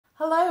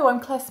Hello, I'm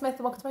Claire Smith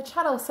and welcome to my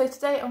channel. So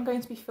today I'm going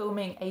to be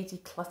filming a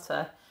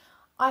declutter.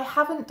 I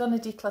haven't done a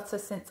declutter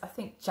since I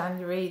think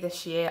January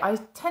this year. I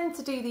tend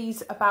to do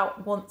these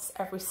about once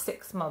every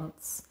 6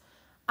 months.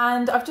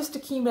 And I've just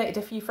accumulated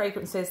a few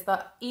fragrances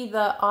that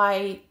either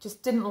I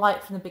just didn't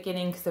like from the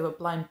beginning because they were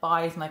blind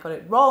buys and I got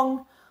it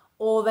wrong,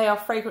 or they are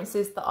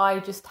fragrances that I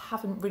just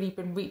haven't really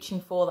been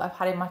reaching for, that I've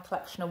had in my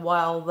collection a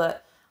while,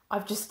 that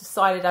I've just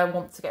decided I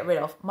want to get rid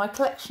of. My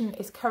collection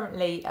is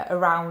currently at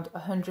around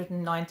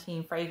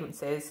 119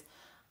 fragrances,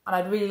 and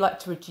I'd really like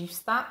to reduce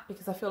that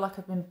because I feel like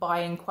I've been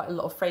buying quite a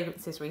lot of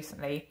fragrances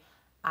recently,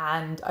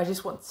 and I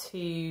just want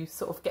to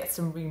sort of get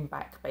some room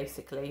back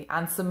basically,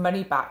 and some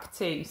money back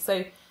too.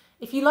 So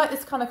if you like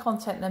this kind of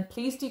content, then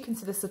please do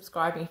consider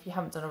subscribing if you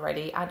haven't done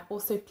already, and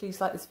also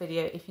please like this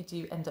video if you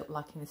do end up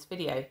liking this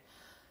video.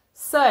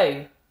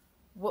 So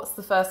what's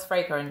the first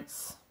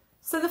fragrance?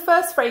 So the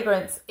first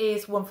fragrance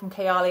is one from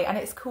Kayali and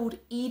it's called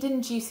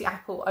Eden Juicy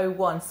Apple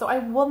 01. So I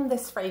won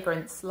this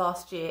fragrance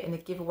last year in a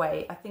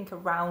giveaway, I think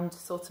around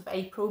sort of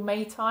April,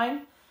 May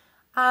time.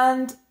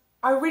 And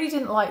I really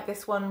didn't like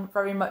this one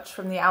very much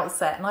from the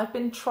outset. And I've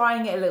been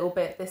trying it a little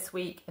bit this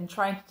week and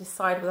trying to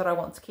decide whether I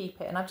want to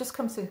keep it. And I've just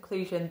come to the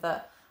conclusion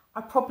that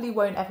I probably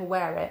won't ever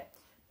wear it.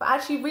 But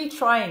actually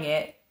retrying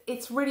it,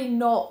 it's really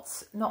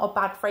not a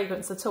bad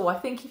fragrance at all. I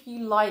think if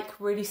you like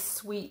really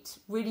sweet,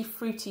 really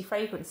fruity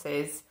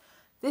fragrances,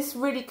 this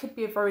really could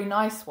be a very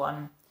nice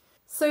one.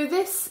 So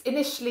this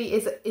initially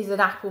is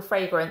an apple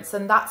fragrance,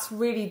 and that's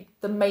really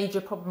the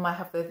major problem I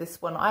have with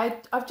this one.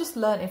 I've just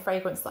learned in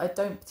fragrance that I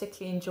don't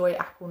particularly enjoy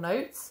apple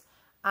notes,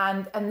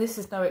 and this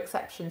is no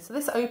exception. So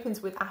this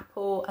opens with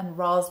apple and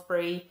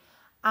raspberry,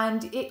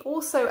 and it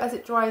also, as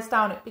it dries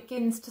down, it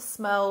begins to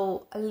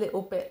smell a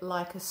little bit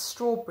like a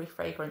strawberry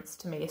fragrance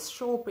to me, a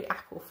strawberry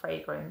apple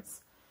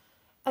fragrance.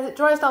 As it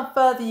dries down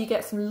further, you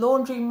get some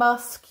laundry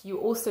musk. You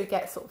also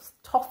get sort of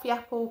toffee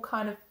apple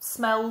kind of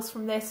smells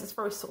from this. It's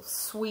very sort of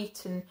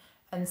sweet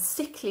and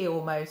sickly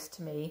almost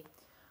to me.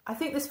 I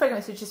think this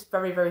fragrance is just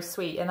very, very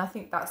sweet. And I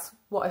think that's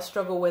what I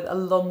struggle with,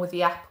 along with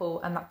the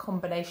apple and that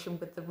combination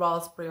with the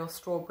raspberry or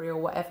strawberry or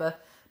whatever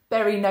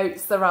berry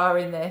notes there are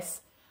in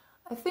this.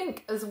 I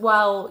think as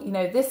well, you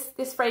know,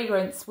 this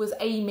fragrance was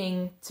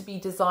aiming to be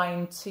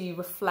designed to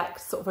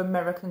reflect sort of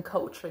American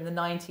culture in the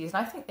 90s, and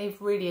I think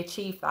they've really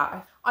achieved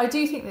that. I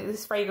do think that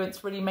this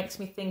fragrance really makes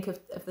me think of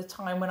the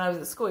time when I was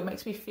at school. It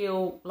makes me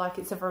feel like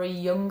it's a very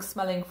young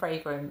smelling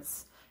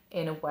fragrance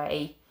in a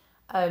way.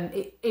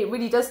 It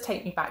really does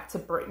take me back to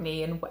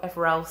Britney and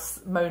whatever else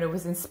Mona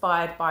was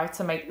inspired by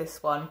to make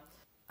this one.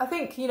 I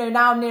think, you know,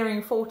 now I'm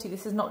nearing 40,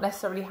 this is not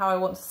necessarily how I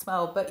want to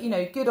smell, but, you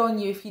know, good on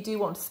you if you do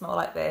want to smell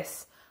like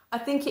this. I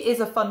think it is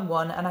a fun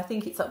one and I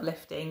think it's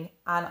uplifting,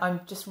 and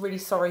I'm just really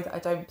sorry that I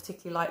don't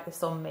particularly like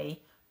this on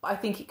me, but I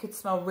think it could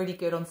smell really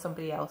good on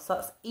somebody else. So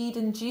that's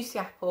Eden Juicy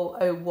Apple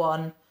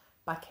 01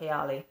 by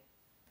Kayali.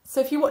 So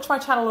if you watch my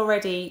channel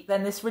already,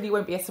 then this really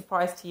won't be a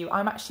surprise to you.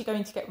 I'm actually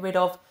going to get rid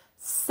of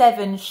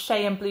 7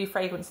 Shea and Blue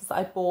fragrances that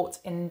I bought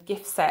in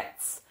gift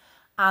sets.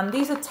 And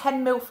these are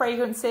 10ml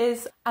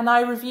fragrances, and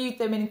I reviewed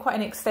them in quite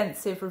an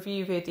extensive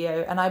review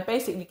video, and I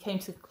basically came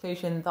to the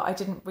conclusion that I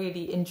didn't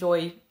really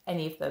enjoy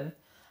any of them.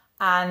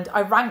 And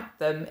I ranked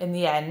them in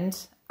the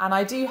end, and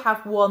I do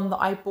have one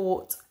that I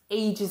bought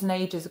ages and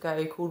ages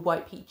ago called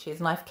White Peaches,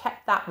 and I've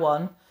kept that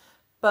one,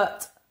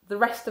 but the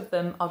rest of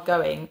them are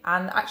going.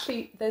 And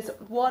actually there's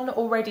one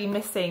already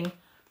missing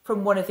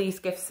from one of these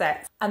gift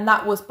sets, and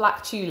that was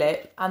Black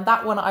Tulip, and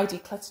that one I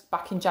decluttered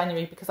back in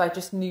January because I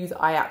just knew that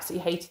I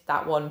absolutely hated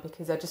that one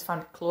because I just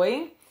found it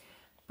cloying.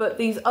 But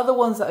these other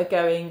ones that are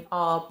going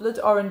are Blood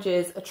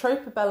Oranges,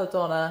 Atropa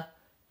Belladonna,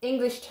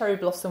 English Cherry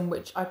Blossom,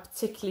 which I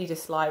particularly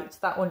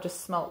disliked. That one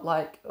just smelt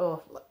like,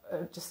 oh,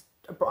 just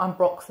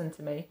Ambroxan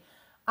to me.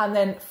 And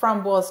then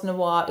Framboise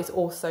Noir is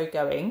also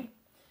going.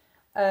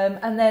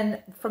 And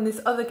then from this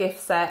other gift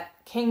set,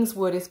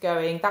 Kingswood is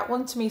going. That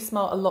one to me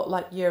smelled a lot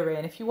like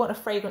urine. If you want a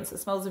fragrance that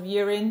smells of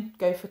urine,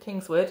 go for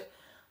Kingswood.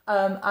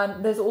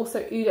 And there's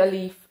also Oud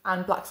Leaf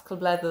and Black's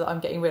Club Leather that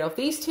I'm getting rid of.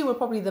 These two were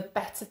probably the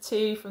better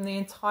two from the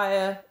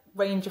entire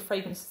range of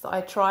fragrances that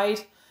I tried.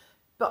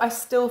 But I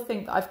still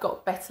think that I've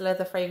got better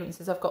leather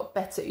fragrances, I've got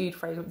better oud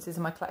fragrances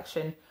in my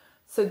collection.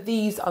 So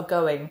these are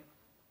going.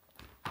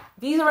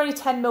 These are only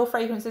 10ml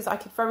fragrances. I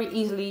could very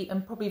easily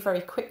and probably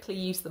very quickly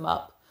use them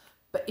up.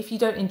 But if you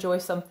don't enjoy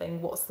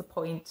something, what's the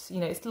point?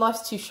 You know,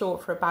 life's too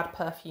short for a bad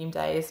perfume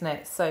day, isn't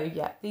it? So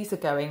yeah, these are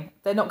going.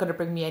 They're not going to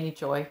bring me any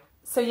joy.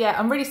 So yeah,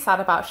 I'm really sad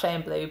about Shea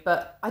and Blue,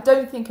 but I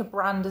don't think a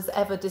brand has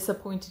ever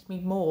disappointed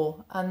me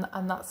more. And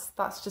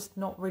that's just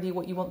not really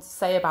what you want to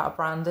say about a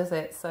brand, is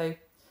it? So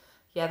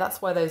yeah,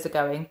 that's why those are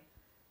going.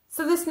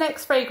 So this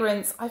next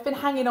fragrance I've been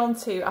hanging on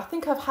to. I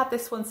think I've had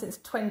this one since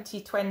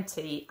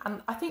 2020,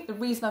 and I think the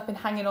reason I've been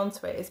hanging on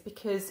to it is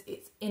because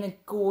it's in a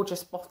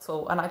gorgeous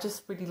bottle and I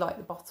just really like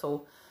the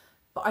bottle,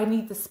 but I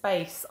need the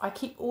space. I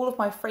keep all of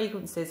my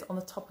fragrances on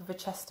the top of a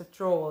chest of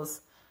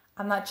drawers,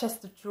 and that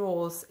chest of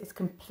drawers is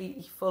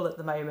completely full at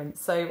the moment.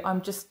 So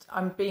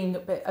I'm being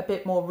a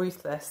bit more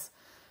ruthless.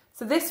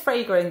 So this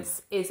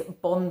fragrance is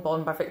Bon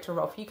Bon by Viktor &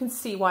 Rolf. You can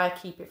see why I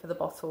keep it for the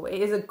bottle. It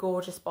is a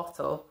gorgeous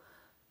bottle,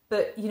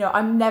 but you know,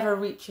 I'm never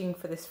reaching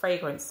for this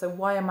fragrance. So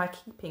why am I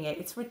keeping it?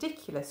 It's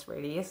ridiculous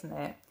really, isn't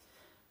it?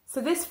 So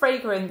this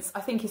fragrance,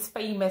 I think, is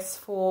famous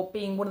for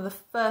being one of the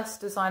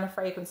first designer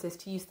fragrances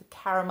to use the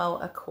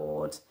caramel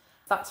accord.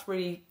 That's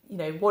really, you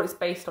know, what it's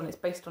based on. It's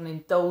based on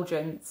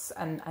indulgence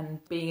and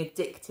being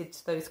addicted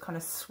to those kind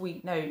of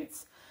sweet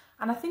notes.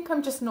 And I think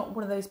I'm just not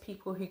one of those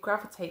people who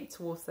gravitate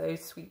towards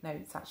those sweet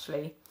notes,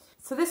 actually.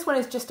 So this one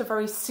is just a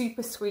very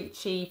super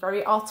sweet-y,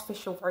 very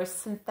artificial, very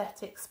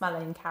synthetic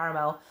smelling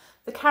caramel.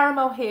 The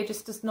caramel here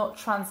just does not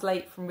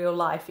translate from real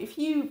life. If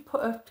you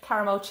put a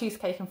caramel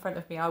cheesecake in front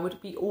of me, I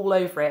would be all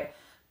over it.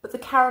 But the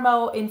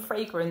caramel in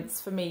fragrance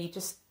for me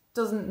just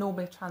doesn't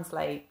normally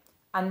translate.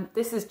 And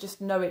this is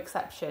just no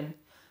exception.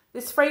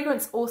 This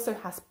fragrance also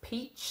has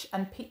peach,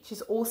 and peach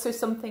is also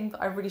something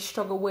that I really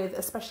struggle with,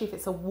 especially if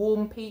it's a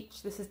warm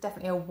peach. This is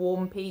definitely a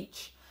warm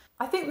peach.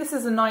 I think this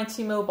is a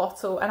 90ml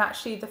bottle, and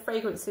actually the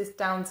fragrance is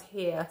down to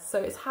here.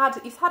 So it's had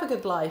a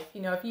good life.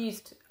 You know, I've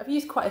used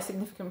quite a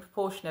significant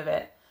proportion of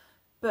it,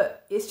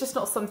 but it's just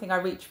not something I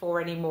reach for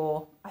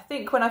anymore. I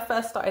think when I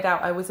first started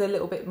out, I was a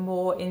little bit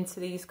more into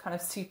these kind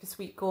of super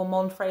sweet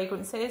gourmand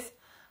fragrances,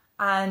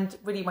 and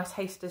really my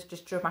taste has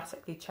just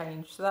dramatically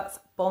changed. So that's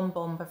Bon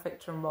Bon by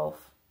Viktor &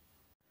 Rolf.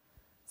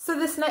 So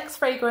this next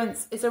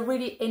fragrance is a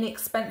really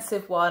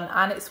inexpensive one,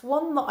 and it's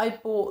one that I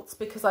bought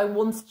because I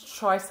wanted to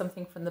try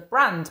something from the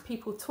brand.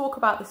 People talk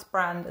about this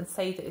brand and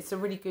say that it's a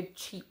really good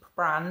cheap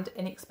brand,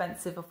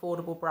 inexpensive,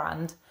 affordable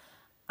brand.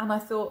 And I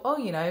thought, oh,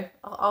 you know,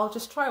 I'll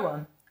just try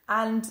one.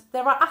 And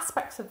there are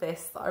aspects of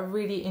this that I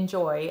really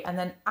enjoy, and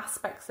then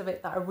aspects of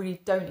it that I really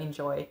don't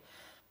enjoy.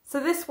 So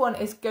this one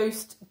is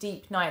Ghost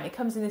Deep Night. It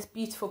comes in this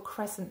beautiful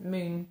crescent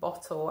moon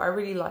bottle. I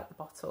really like the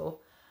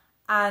bottle.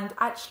 And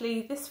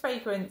actually this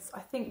fragrance,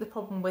 I think the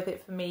problem with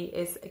it for me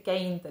is,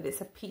 again, that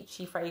it's a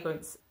peachy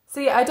fragrance.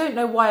 So yeah, I don't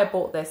know why I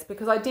bought this,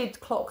 because I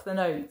did clock the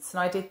notes and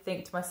I did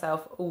think to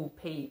myself, oh,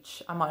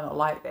 peach, I might not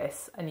like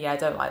this. And yeah, I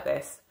don't like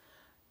this.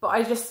 But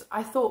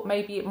I thought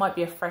maybe it might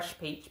be a fresh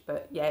peach,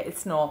 but yeah,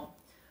 it's not.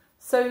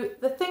 So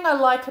the thing I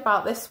like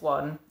about this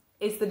one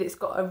is that it's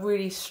got a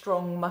really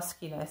strong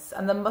muskiness,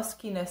 and the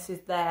muskiness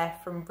is there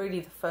from really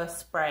the first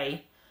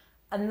spray.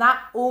 And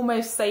that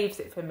almost saves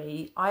it for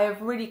me. I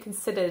have really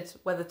considered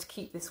whether to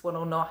keep this one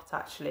or not,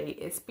 actually.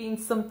 It's been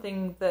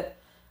something that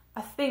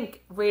I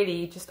think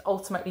really just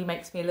ultimately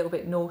makes me a little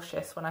bit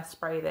nauseous when I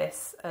spray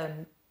this.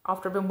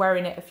 After I've been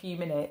wearing it a few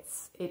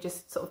minutes, it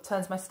just sort of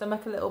turns my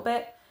stomach a little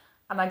bit.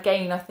 And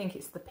again, I think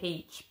it's the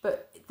peach.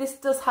 But this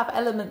does have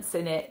elements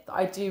in it that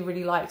I do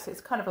really like. So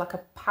it's kind of like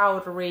a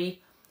powdery,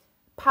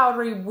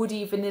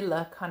 woody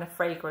vanilla kind of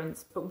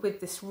fragrance, but with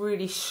this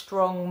really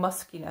strong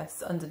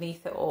muskiness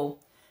underneath it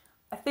all.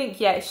 I think,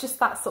 yeah, it's just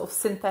that sort of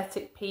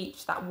synthetic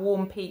peach, that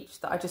warm peach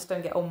that I just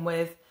don't get on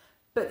with.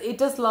 But it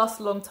does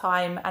last a long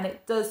time, and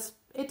it does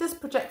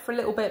project for a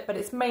little bit, but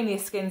it's mainly a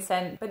skin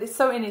scent. But it's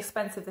so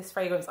inexpensive, this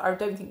fragrance, I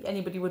don't think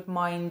anybody would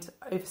mind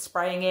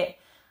overspraying it.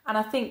 And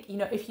I think, you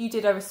know, if you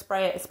did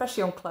overspray it,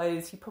 especially on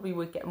clothes, you probably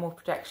would get more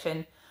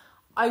projection.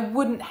 I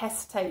wouldn't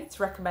hesitate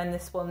to recommend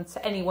this one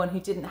to anyone who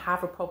didn't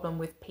have a problem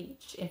with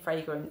peach in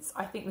fragrance.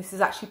 I think this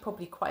is actually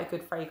probably quite a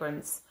good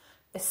fragrance,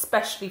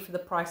 especially for the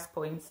price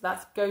point. So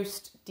that's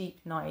Ghost Deep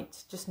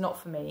Night, just not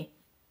for me.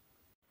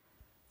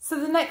 So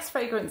the next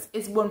fragrance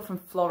is one from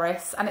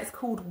Floris, and it's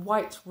called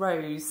White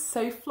Rose.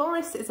 So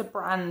Floris is a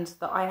brand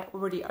that I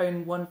already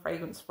own one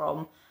fragrance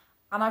from,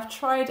 and I've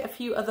tried a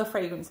few other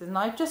fragrances, and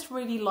I've just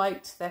really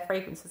liked their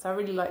fragrances. I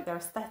really like their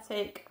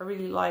aesthetic, I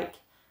really like,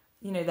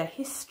 you know, their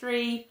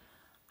history,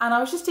 and I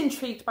was just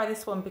intrigued by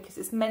this one because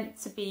it's meant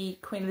to be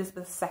Queen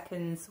Elizabeth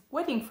II's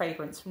wedding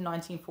fragrance from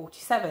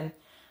 1947.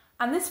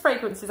 And this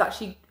fragrance is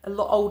actually a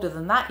lot older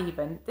than that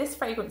even. This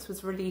fragrance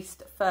was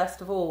released, first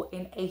of all,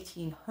 in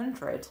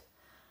 1800.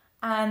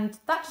 And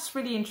that just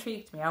really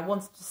intrigued me. I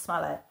wanted to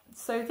smell it.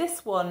 So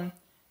this one,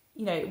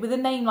 you know, with a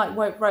name like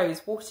White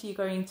Rose, what are you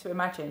going to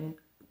imagine?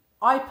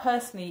 I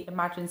personally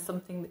imagined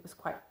something that was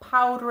quite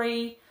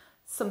powdery,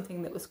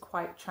 something that was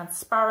quite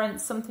transparent,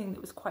 something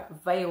that was quite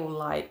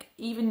veil-like,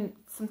 even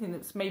something that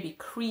was maybe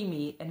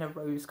creamy in a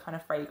rose kind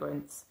of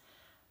fragrance.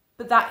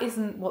 But that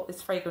isn't what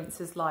this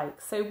fragrance is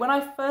like. So when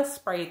I first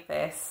sprayed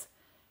this,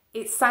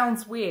 it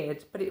sounds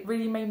weird, but it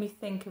really made me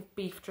think of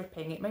beef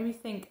dripping. It made me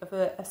think of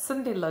a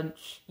Sunday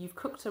lunch. You've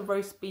cooked a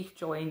roast beef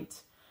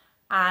joint,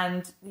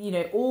 and you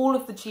know, all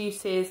of the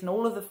juices and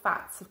all of the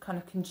fats have kind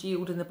of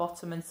congealed in the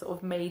bottom and sort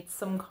of made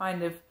some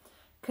kind of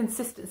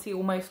consistency,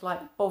 almost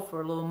like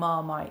Bovril or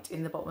Marmite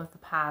in the bottom of the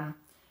pan.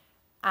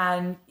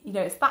 And you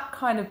know, it's that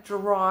kind of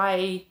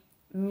dry,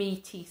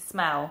 meaty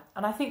smell,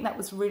 and I think that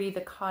was really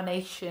the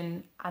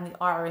carnation and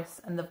the iris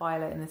and the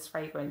violet in this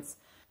fragrance.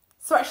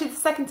 So actually the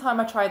second time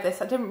I tried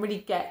this, I didn't really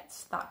get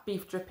that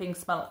beef dripping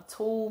smell at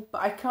all,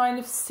 but I kind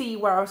of see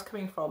where I was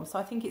coming from, so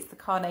I think it's the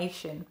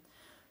carnation.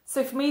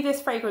 So for me, this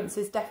fragrance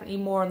is definitely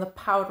more on the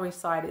powdery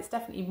side. It's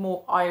definitely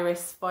more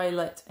iris,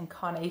 violet and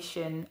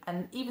carnation,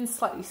 and even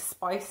slightly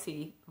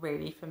spicy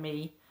really for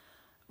me,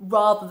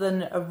 rather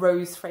than a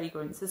rose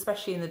fragrance,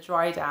 especially in the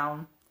dry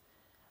down.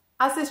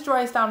 As this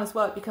dries down as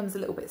well, it becomes a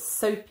little bit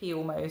soapy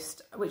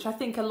almost, which I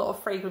think a lot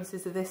of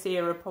fragrances of this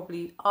era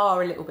probably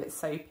are a little bit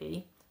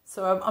soapy.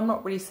 So I'm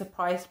not really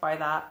surprised by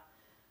that.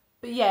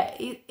 But yeah,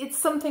 it's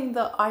something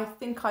that I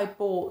think I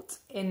bought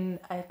in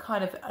a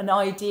kind of an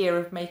idea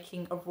of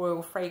making a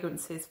royal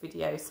fragrances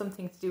video,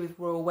 something to do with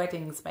royal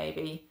weddings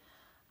maybe.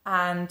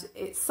 And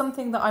it's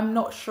something that I'm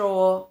not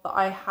sure that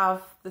I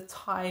have the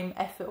time,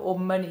 effort or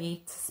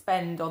money to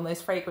spend on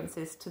those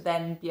fragrances to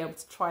then be able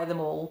to try them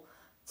all,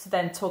 to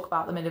then talk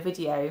about them in a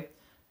video.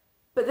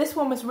 But this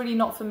one was really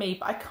not for me,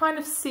 but I kind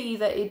of see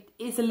that it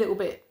is a little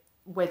bit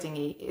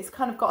weddingy. It's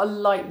kind of got a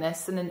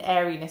lightness and an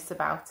airiness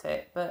about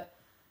it, but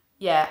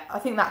yeah, I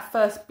think that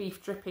first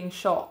beef dripping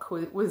shock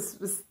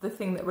was the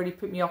thing that really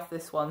put me off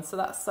this one. So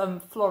that's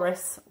some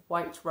Floris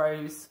White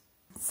Rose.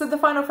 So the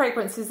final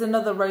fragrance is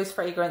another rose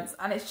fragrance,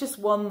 and it's just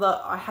one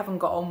that I haven't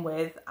got on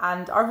with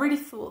and I really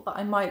thought that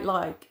I might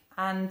like.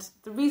 And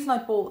the reason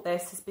I bought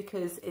this is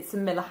because it's a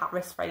Miller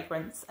Harris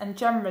fragrance, and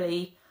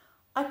generally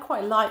I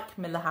quite like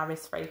Miller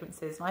Harris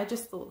fragrances, and I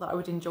just thought that I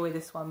would enjoy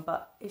this one,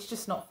 but it's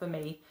just not for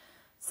me.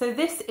 So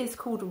this is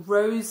called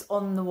Rose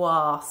en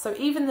Noir. So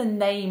even the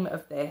name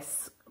of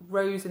this,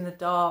 Rose in the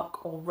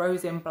Dark or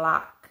Rose in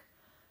Black,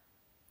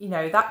 you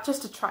know, that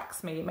just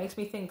attracts me. It makes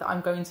me think that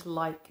I'm going to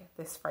like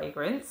this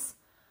fragrance.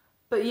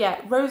 But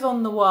yeah, Rose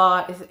en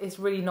Noir is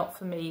really not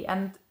for me.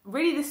 And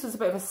really this was a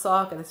bit of a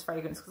saga, this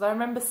fragrance, because I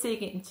remember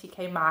seeing it in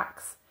TK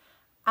Maxx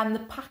and the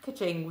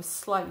packaging was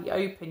slightly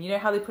open. You know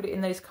how they put it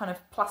in those kind of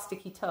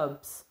plasticky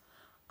tubs?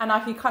 And I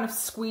can kind of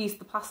squeeze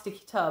the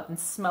plasticky tub and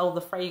smell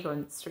the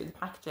fragrance through the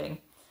packaging.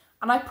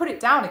 And I put it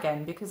down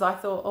again because I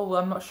thought, oh,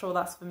 well, I'm not sure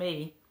that's for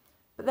me.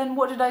 But then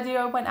what did I do?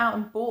 I went out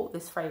and bought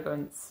this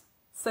fragrance.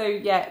 So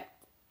yeah,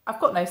 I've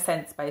got no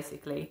sense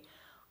basically.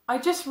 I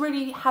just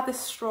really had this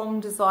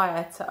strong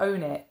desire to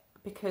own it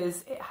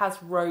because it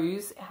has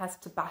rose, it has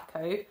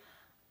tobacco,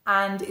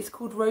 and it's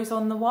called Rose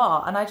en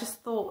Noir. And I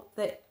just thought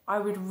that I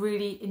would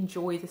really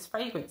enjoy this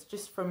fragrance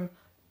just from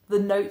the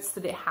notes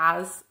that it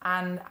has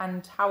and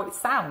how it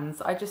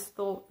sounds. I just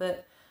thought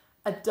that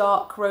a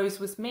dark rose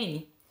was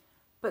me.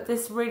 But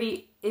this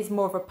really is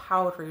more of a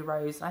powdery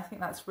rose, and I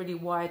think that's really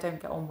why I don't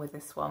get on with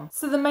this one.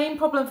 So the main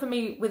problem for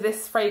me with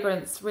this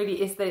fragrance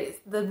really is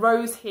that the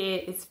rose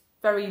here is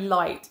very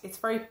light. It's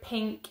very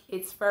pink,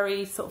 it's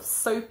very sort of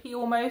soapy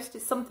almost.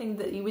 It's something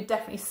that you would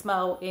definitely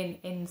smell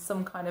in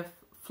some kind of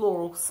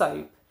floral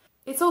soap.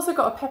 It's also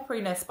got a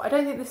pepperiness, but I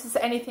don't think this is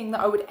anything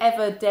that I would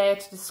ever dare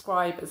to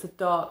describe as a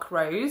dark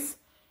rose.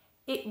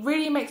 It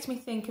really makes me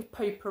think of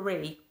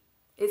potpourri.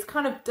 It's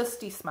kind of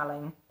dusty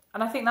smelling.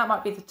 And I think that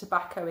might be the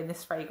tobacco in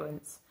this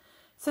fragrance.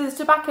 So the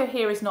tobacco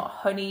here is not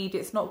honeyed,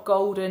 it's not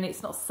golden,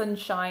 it's not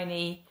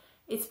sunshiny.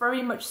 It's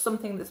very much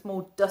something that's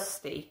more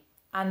dusty.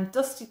 And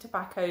dusty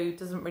tobacco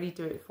doesn't really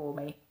do it for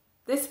me.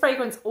 This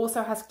fragrance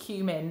also has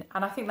cumin,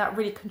 and I think that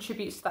really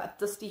contributes to that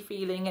dusty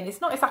feeling. And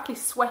it's not exactly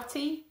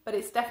sweaty, but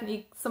it's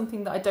definitely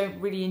something that I don't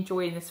really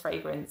enjoy in this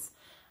fragrance.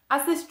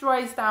 As this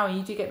dries down,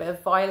 you do get a bit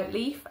of violet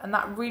leaf, and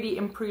that really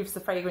improves the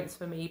fragrance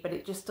for me, but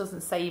it just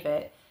doesn't save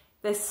it.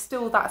 There's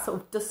still that sort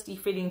of dusty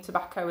feeling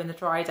tobacco in the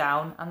dry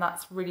down, and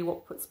that's really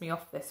what puts me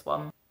off this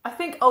one. I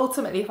think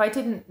ultimately if I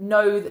didn't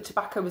know that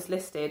tobacco was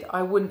listed,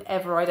 I wouldn't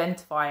ever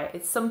identify it.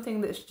 It's something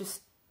that's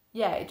just,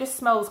 yeah, it just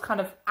smells kind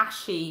of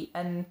ashy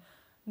and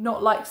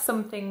not like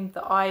something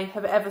that I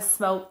have ever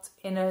smelt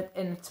in a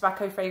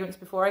tobacco fragrance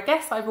before. I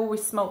guess I've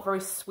always smelt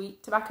very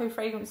sweet tobacco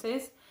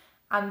fragrances,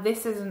 and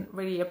this isn't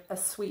really a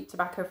sweet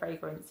tobacco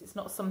fragrance. It's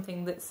not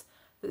something that's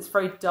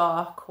very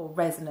dark or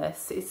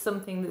resinous. It's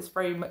something that's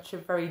very much a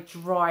very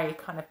dry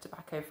kind of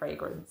tobacco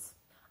fragrance.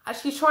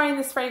 Actually trying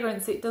this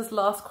fragrance, it does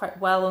last quite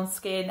well on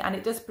skin, and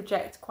it does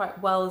project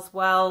quite well as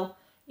well.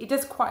 It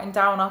does quieten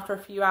down after a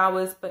few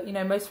hours, but you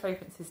know, most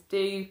fragrances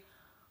do.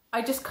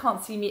 I just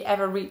can't see me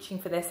ever reaching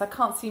for this. I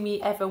can't see me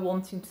ever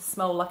wanting to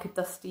smell like a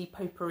dusty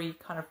potpourri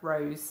kind of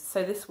rose.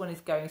 So this one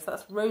is going. So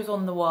that's Rose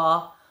en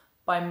Noir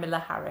by Miller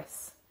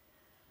Harris.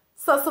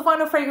 So that's the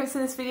final fragrance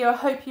in this video. I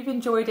hope you've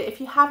enjoyed it.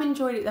 If you have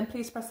enjoyed it, then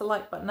please press the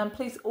like button, and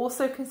please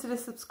also consider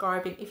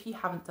subscribing if you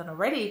haven't done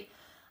already.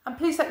 And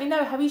please let me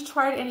know, have you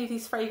tried any of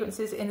these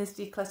fragrances in this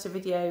declutter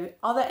video?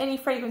 Are there any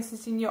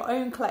fragrances in your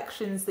own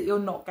collections that you're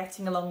not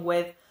getting along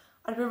with?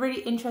 I'd be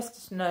really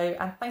interested to know,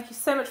 and thank you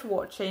so much for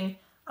watching,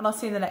 and I'll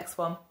see you in the next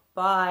one.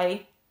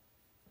 Bye.